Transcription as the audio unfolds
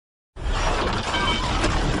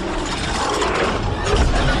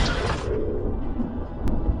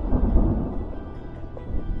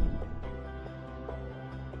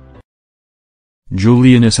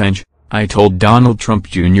Julian Assange, I told Donald Trump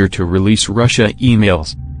Jr. to release Russia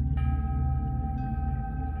emails.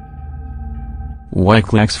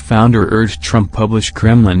 Wikileaks founder urged Trump publish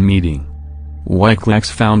Kremlin meeting.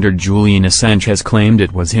 Wikileaks founder Julian Assange has claimed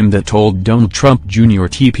it was him that told Donald Trump Jr.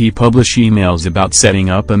 to publish emails about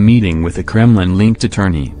setting up a meeting with a Kremlin-linked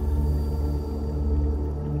attorney.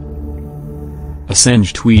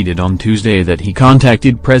 Assange tweeted on Tuesday that he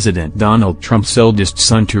contacted President Donald Trump's eldest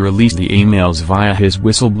son to release the emails via his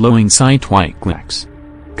whistleblowing site Wikileaks.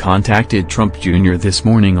 Contacted Trump Jr. this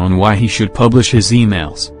morning on why he should publish his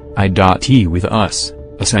emails. "I.T with us,"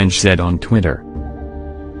 Assange said on Twitter.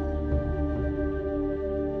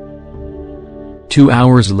 2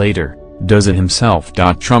 hours later, Does It himself.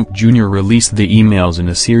 Trump Jr. released the emails in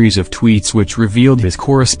a series of tweets which revealed his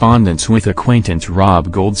correspondence with acquaintance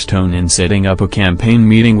Rob Goldstone in setting up a campaign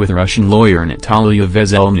meeting with Russian lawyer Natalia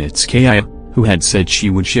Veselnitskaya, who had said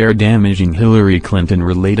she would share damaging Hillary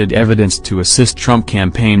Clinton-related evidence to assist Trump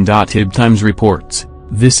campaign. Ib Times reports,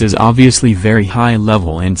 "This is obviously very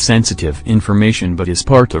high-level and sensitive information but is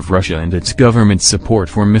part of Russia and its government's support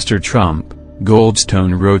for Mr. Trump,"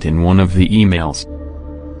 Goldstone wrote in one of the emails.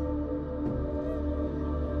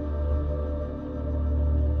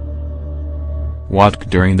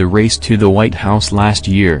 During the race to the White House last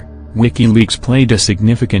year, Wikileaks played a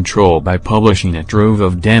significant role by publishing a trove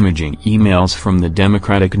of damaging emails from the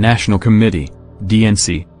Democratic National Committee,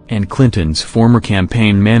 DNC, and Clinton's former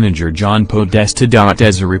campaign manager John Podesta.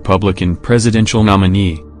 As a Republican presidential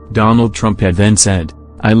nominee, Donald Trump had then said,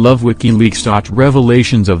 "I love Wikileaks."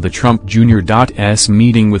 Revelations of the Trump Jr.'s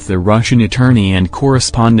meeting with the Russian attorney and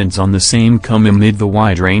correspondence on the same come amid the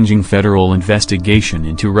wide-ranging federal investigation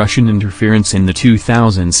into Russian interference in the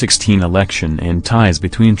 2016 election and ties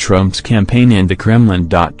between Trump's campaign and the Kremlin.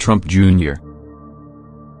 Trump Jr.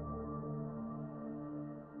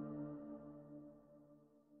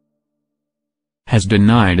 has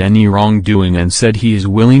denied any wrongdoing and said he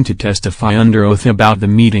is willing to testify under oath about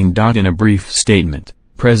the meeting. In a brief statement,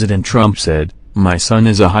 President Trump said, "My son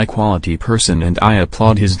is a high-quality person and I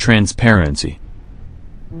applaud his transparency."